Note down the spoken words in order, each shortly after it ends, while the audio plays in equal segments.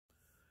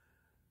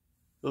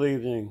Good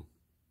evening.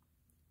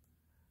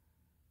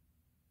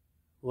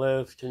 Let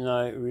us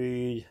tonight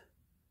read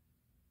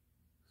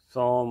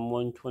Psalm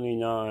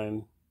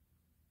 129,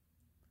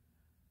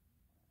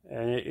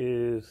 and it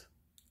is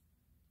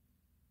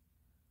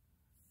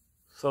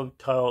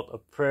subtitled A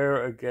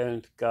Prayer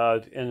Against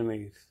God's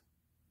Enemies.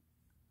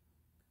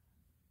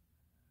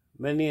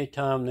 Many a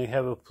time they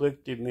have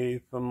afflicted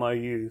me from my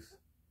youth.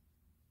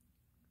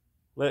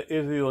 Let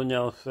Israel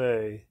now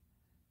say,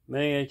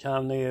 many a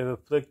time they have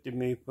afflicted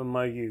me from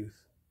my youth,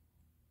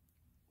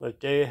 but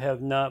they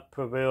have not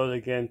prevailed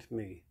against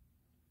me.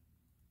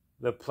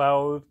 The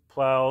plowers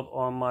plowed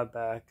on my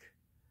back.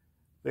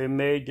 They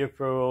made their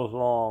furrows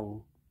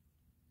long.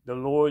 The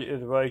Lord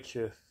is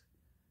righteous.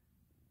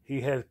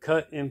 He has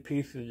cut in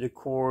pieces the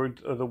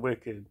cords of the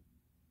wicked.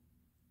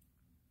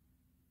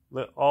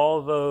 Let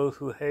all those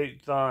who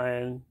hate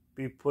Zion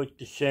be put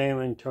to shame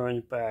and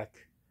turned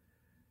back.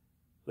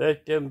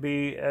 Let them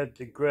be as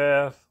the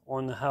grass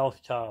on the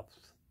housetops,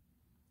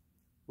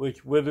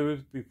 which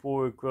withers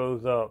before it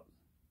grows up,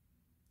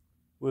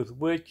 with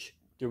which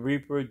the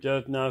reaper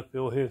does not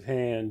fill his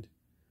hand,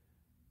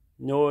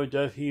 nor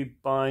does he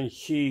bind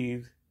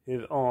sheaves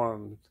his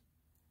arms.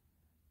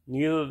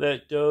 Neither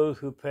let those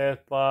who pass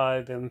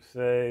by them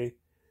say,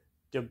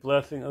 the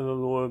blessing of the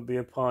Lord be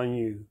upon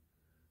you.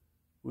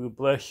 We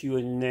bless you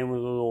in the name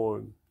of the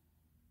Lord.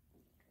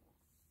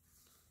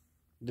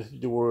 This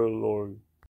is the word of the Lord.